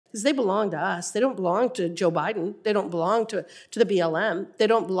because they belong to us. They don't belong to Joe Biden. They don't belong to the BLM. They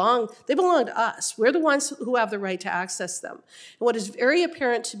belong to us. We're the ones who have the right to access them. And what is very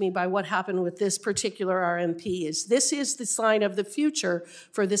apparent to me by what happened with this particular RMP is this is the sign of the future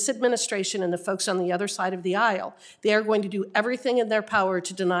for this administration and the folks on the other side of the aisle. They are going to do everything in their power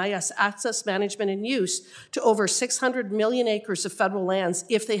to deny us access, management, and use to over 600 million acres of federal lands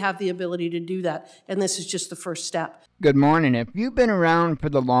if they have the ability to do that. And this is just the first step. Good morning. If you've been around for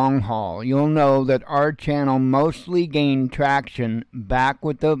the long haul, you'll know that our channel mostly gained traction back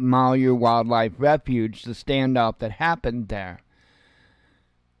with the Malheur Wildlife Refuge, the standoff that happened there.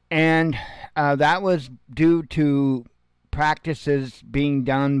 And that was due to practices being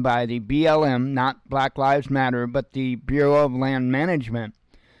done by the BLM, not Black Lives Matter, but the Bureau of Land Management.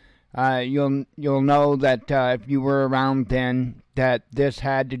 You'll know that if you were around then, that this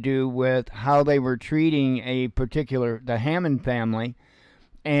had to do with how they were treating the Hageman family,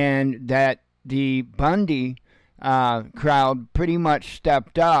 and that the Bundy crowd pretty much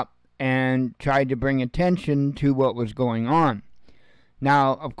stepped up and tried to bring attention to what was going on.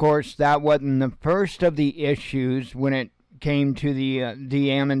 Now, of course, that wasn't the first of the issues when it came to the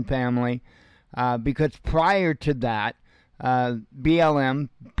Hageman family, because prior to that, BLM,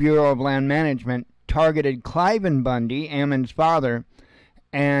 Bureau of Land Management, targeted Cliven Bundy, Ammon's father,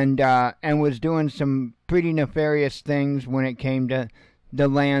 and was doing some pretty nefarious things when it came to the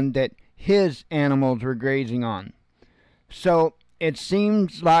land that his animals were grazing on. So it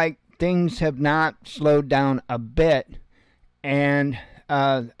seems like things have not slowed down a bit, and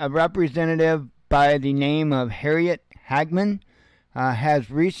a representative by the name of Harriet Hageman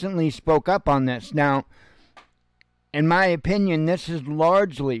has recently spoke up on this. Now, in my opinion, this has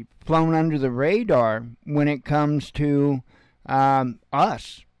largely flown under the radar when it comes to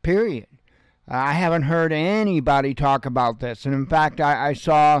us, period. I haven't heard anybody talk about this. And in fact, I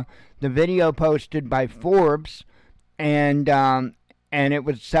saw the video posted by Forbes, and it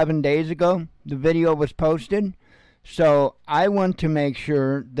was 7 days ago the video was posted. So I want to make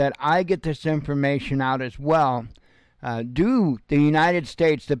sure that I get this information out as well. Do the United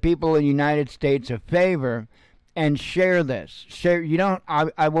States, the people of the United States, a favor and share this.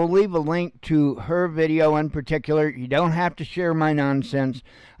 I will leave a link to her video in particular. You don't have to share my nonsense.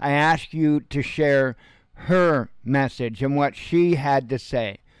 I ask you to share her message and what she had to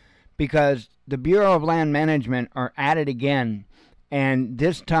say, because the Bureau of Land Management are at it again, and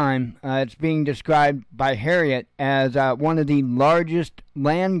this time it's being described by Harriet as one of the largest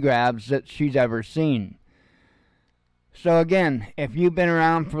land grabs that she's ever seen. So again, if you've been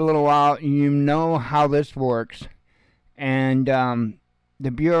around for a little while, you know how this works. And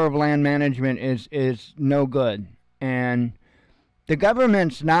the Bureau of Land Management is no good. And the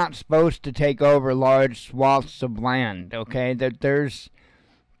government's not supposed to take over large swaths of land, okay? There's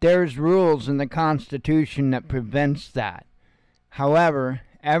rules in the Constitution that prevents that. However,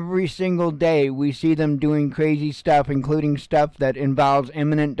 every single day we see them doing crazy stuff, including stuff that involves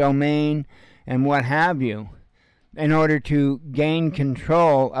eminent domain and what have you, in order to gain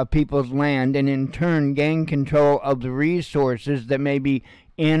control of people's land and in turn gain control of the resources that may be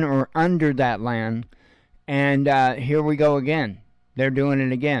in or under that land. And here we go again. They're doing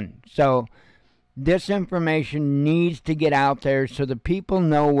it again. So this information needs to get out there so the people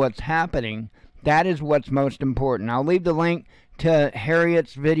know what's happening. That is what's most important. I'll leave the link to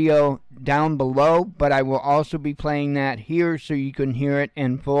Harriet's video down below, but I will also be playing that here so you can hear it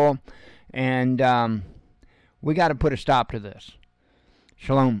in full. And we got to put a stop to this.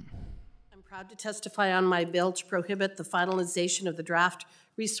 Shalom. I'm proud to testify on my bill to prohibit the finalization of the Draft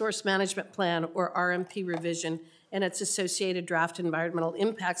Resource Management Plan, or RMP revision, and its associated draft environmental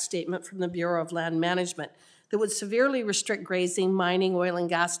impact statement from the Bureau of Land Management that would severely restrict grazing, mining, oil and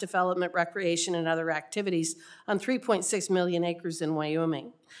gas development, recreation, and other activities on 3.6 million acres in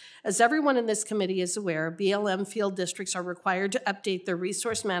Wyoming. As everyone in this committee is aware, BLM field districts are required to update their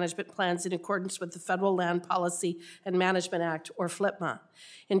resource management plans in accordance with the Federal Land Policy and Management Act, or FLPMA.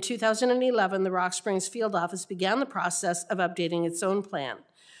 In 2011, the Rock Springs Field Office began the process of updating its own plan.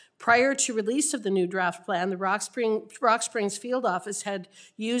 Prior to release of the new draft plan, the Rock Springs Field Office had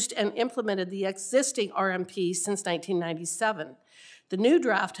used and implemented the existing RMP since 1997. The new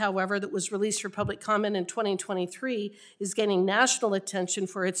draft, however, that was released for public comment in 2023 is gaining national attention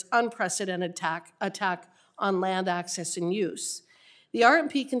for its unprecedented attack on land access and use. The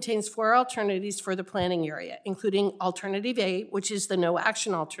RMP contains 4 alternatives for the planning area, including Alternative A, which is the no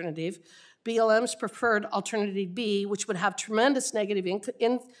action alternative, BLM's preferred Alternative B, which would have tremendous negative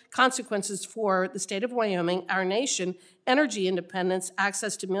consequences for the state of Wyoming, our nation, energy independence,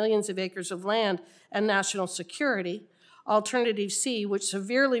 access to millions of acres of land, and national security. Alternative C, which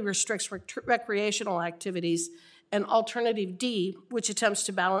severely restricts recreational activities, and Alternative D, which attempts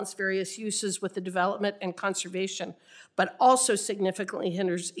to balance various uses with the development and conservation, but also significantly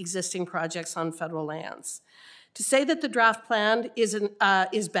hinders existing projects on federal lands. To say that the draft plan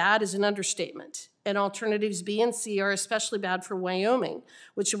is bad is an understatement, and Alternatives B and C are especially bad for Wyoming,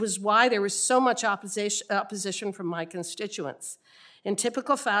 which was why there was so much opposition from my constituents. In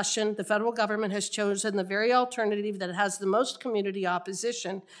typical fashion, the federal government has chosen the very alternative that has the most community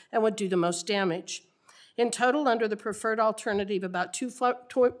opposition and would do the most damage. In total, under the preferred alternative, about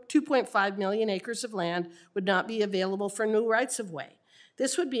 2.5 million acres of land would not be available for new rights-of-way.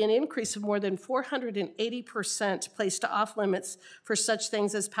 This would be an increase of more than 480% placed off limits for such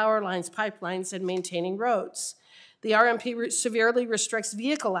things as power lines, pipelines, and maintaining roads. The RMP severely restricts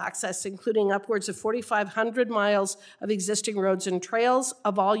vehicle access, including upwards of 4,500 miles of existing roads and trails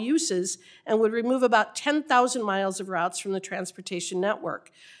of all uses, and would remove about 10,000 miles of routes from the transportation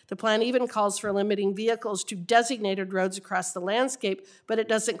network. The plan even calls for limiting vehicles to designated roads across the landscape, but it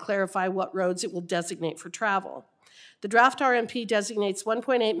doesn't clarify what roads it will designate for travel. The draft RMP designates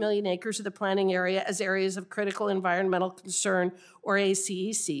 1.8 million acres of the planning area as areas of critical environmental concern, or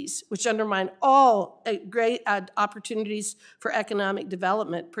ACECs, which undermine all great opportunities for economic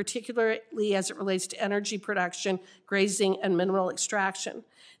development, particularly as it relates to energy production, grazing, and mineral extraction.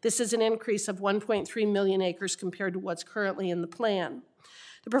 This is an increase of 1.3 million acres compared to what's currently in the plan.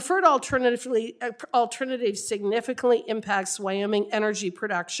 The preferred alternative significantly impacts Wyoming energy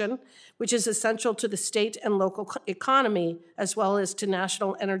production, which is essential to the state and local economy, as well as to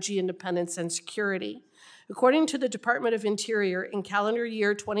national energy independence and security. According to the Department of Interior, in calendar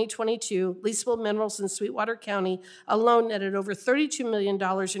year 2022, leasable minerals in Sweetwater County alone netted over $32 million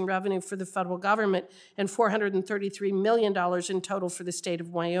in revenue for the federal government and $433 million in total for the state of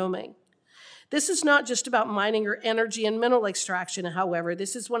Wyoming. This is not just about mining or energy and mineral extraction, however.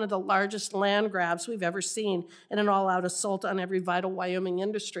 This is one of the largest land grabs we've ever seen and an all-out assault on every vital Wyoming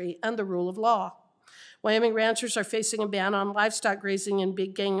industry and the rule of law. Wyoming ranchers are facing a ban on livestock grazing in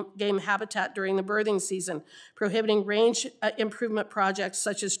big game habitat during the birthing season, prohibiting range improvement projects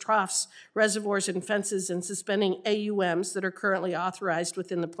such as troughs, reservoirs, and fences, and suspending AUMs that are currently authorized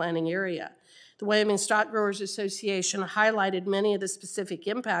within the planning area. The Wyoming Stock Growers Association highlighted many of the specific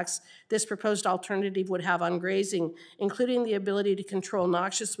impacts this proposed alternative would have on grazing, including the ability to control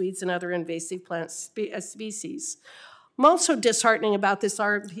noxious weeds and other invasive plant species. Also disheartening about this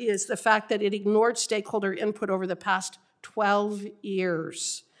RFP is the fact that it ignored stakeholder input over the past 12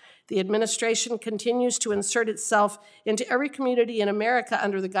 years. The administration continues to insert itself into every community in America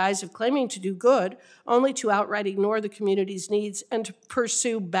under the guise of claiming to do good, only to outright ignore the community's needs and to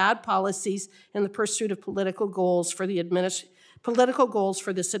pursue bad policies in the pursuit of political goals for this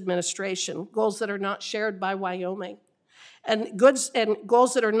administration, goals that are not shared by Wyoming, and goals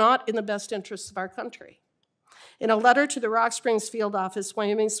that are not in the best interests of our country. In a letter to the Rock Springs field office,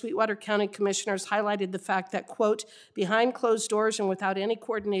 Wyoming Sweetwater County commissioners highlighted the fact that, quote, behind closed doors and without any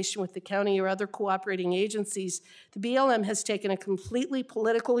coordination with the county or other cooperating agencies, the BLM has taken a completely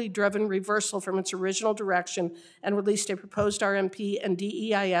politically driven reversal from its original direction and released a proposed RMP and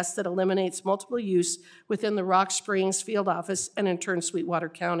DEIS that eliminates multiple use within the Rock Springs field office and in turn Sweetwater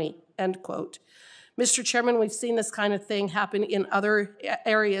County, end quote. Mr. Chairman, we've seen this kind of thing happen in other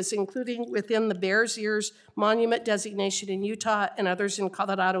areas, including within the Bears Ears Monument designation in Utah and others in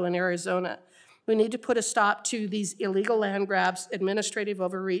Colorado and Arizona. We need to put a stop to these illegal land grabs, administrative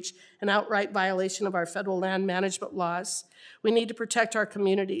overreach, and outright violation of our federal land management laws. We need to protect our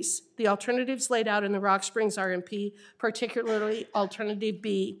communities. The alternatives laid out in the Rock Springs RMP, particularly Alternative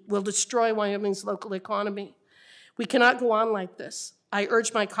B, will destroy Wyoming's local economy. We cannot go on like this. I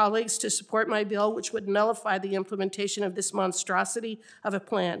urge my colleagues to support my bill, which would nullify the implementation of this monstrosity of a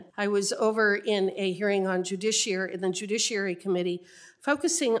plan. I was over in a hearing on in the Judiciary Committee,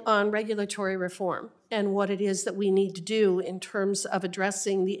 focusing on regulatory reform and what it is that we need to do in terms of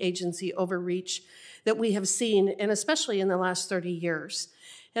addressing the agency overreach that we have seen, and especially in the last 30 years.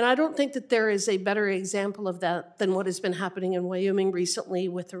 And I don't think that there is a better example of that than what has been happening in Wyoming recently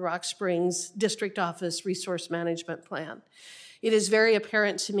with the Rock Springs District Office Resource Management Plan. It is very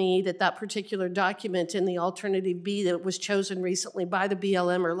apparent to me that that particular document in the Alternative B that was chosen recently by the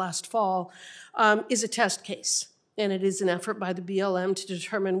BLM or last fall is a test case. And it is an effort by the BLM to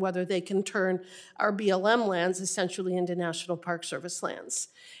determine whether they can turn our BLM lands essentially into National Park Service lands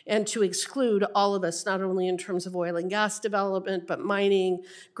and to exclude all of us, not only in terms of oil and gas development, but mining,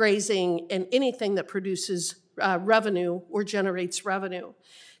 grazing, and anything that produces revenue or generates revenue.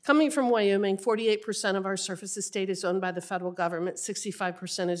 Coming from Wyoming, 48% of our surface estate is owned by the federal government.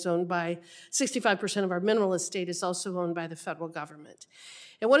 65% of our mineral estate is also owned by the federal government.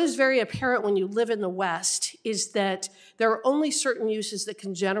 And what is very apparent when you live in the West is that there are only certain uses that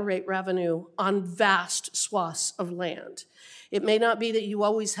can generate revenue on vast swaths of land. It may not be that you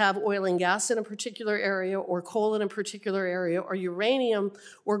always have oil and gas in a particular area, or coal in a particular area, or uranium,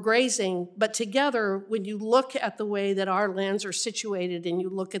 or grazing, but together, when you look at the way that our lands are situated and you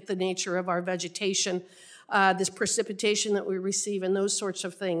look at the nature of our vegetation, this precipitation that we receive and those sorts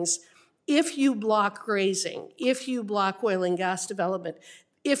of things, if you block grazing, if you block oil and gas development,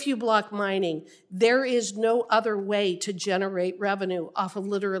 if you block mining, there is no other way to generate revenue off of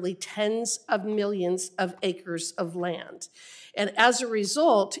literally tens of millions of acres of land. And as a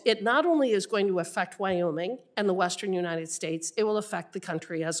result, it not only is going to affect Wyoming and the western United States, it will affect the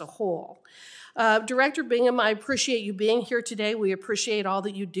country as a whole. Director Bingham, I appreciate you being here today. We appreciate all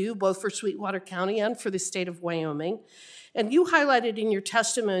that you do, both for Sweetwater County and for the state of Wyoming. And you highlighted in your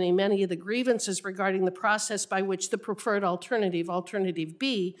testimony many of the grievances regarding the process by which the preferred alternative, Alternative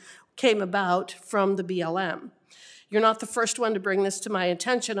B, came about from the BLM. You're not the first one to bring this to my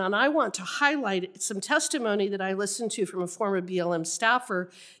attention, and I want to highlight some testimony that I listened to from a former BLM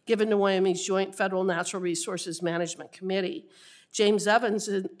staffer given to Wyoming's Joint Federal Natural Resources Management Committee. James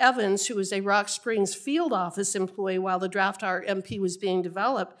Evans, who was a Rock Springs field office employee while the draft RMP was being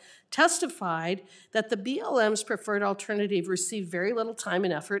developed, testified that the BLM's preferred alternative received very little time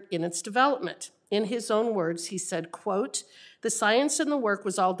and effort in its development. In his own words, he said, quote, "The science and the work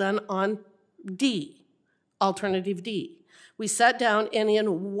was all done on D, Alternative D. We sat down and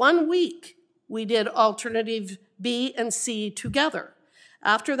in 1 week, we did Alternative B and C together.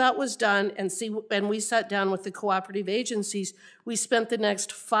 After that was done and we sat down with the cooperative agencies, we spent the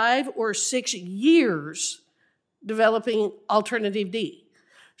next 5 or 6 years developing Alternative D.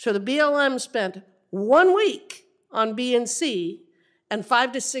 So the BLM spent 1 week on B and C and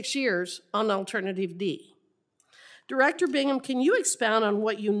 5 to 6 years on Alternative D. Director Bingham, can you expound on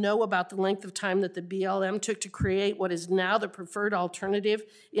what you know about the length of time that the BLM took to create what is now the preferred alternative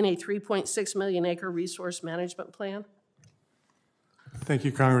in a 3.6 million acre resource management plan? Thank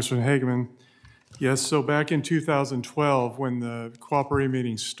you, Congressman Hageman. Yes, so back in 2012, when the cooperative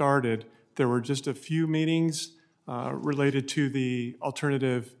meetings started, there were just a few meetings related to the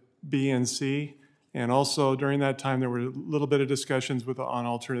alternative B and C, and also during that time there were a little bit of discussions on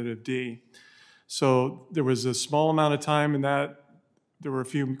alternative D. So there was a small amount of time in that. There were a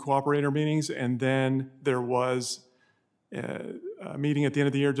few cooperator meetings, and then there was a meeting at the end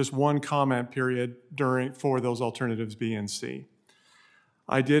of the year, just one comment period for those alternatives B and C.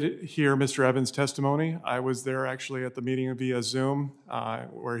 I did hear Mr. Evans' testimony. I was there actually at the meeting via Zoom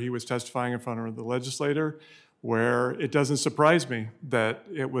where he was testifying in front of the legislator, where it doesn't surprise me that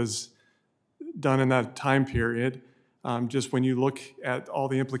it was done in that time period, just when you look at all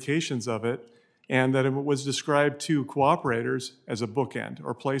the implications of it, and that it was described to cooperators as a bookend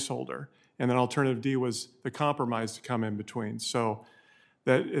or placeholder, and then Alternative D was the compromise to come in between. So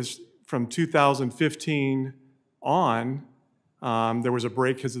that is from 2015 on, there was a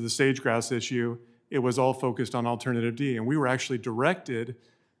break because of the sage-grouse issue. It was all focused on Alternative D, and we were actually directed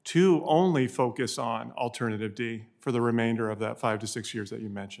to only focus on Alternative D for the remainder of that 5 to 6 years that you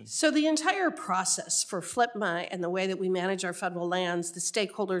mentioned. So the entire process for FLPMA and the way that we manage our federal lands, the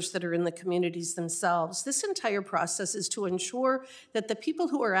stakeholders that are in the communities themselves, this entire process is to ensure that the people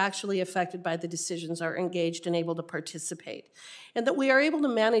who are actually affected by the decisions are engaged and able to participate, and that we are able to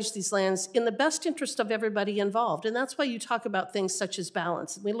manage these lands in the best interest of everybody involved. And that's why you talk about things such as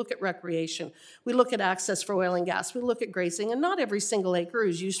balance. We look at recreation, we look at access for oil and gas, we look at grazing, and not every single acre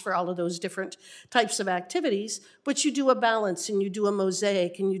is used for all of those different types of activities, but you do a balance and you do a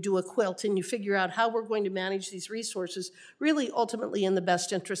mosaic and you do a quilt and you figure out how we're going to manage these resources really ultimately in the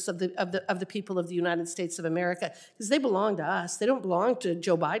best interests of the people of the United States of America, because they belong to us. They don't belong to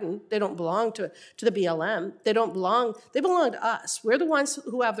Joe Biden. They don't belong to the BLM. They belong to us. We're the ones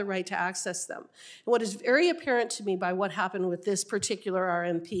who have the right to access them. And what is very apparent to me by what happened with this particular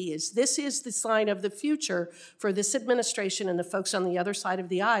RMP is this is the sign of the future for this administration and the folks on the other side of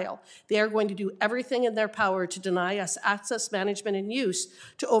the aisle. They are going to do everything in their power to deny us access, management, and use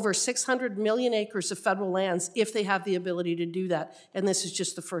to over 600 million acres of federal lands if they have the ability to do that. And this is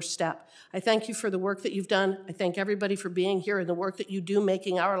just the first step. I thank you for the work that you've done. I thank everybody for being here and the work that you do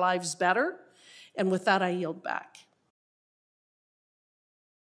making our lives better. And with that, I yield back.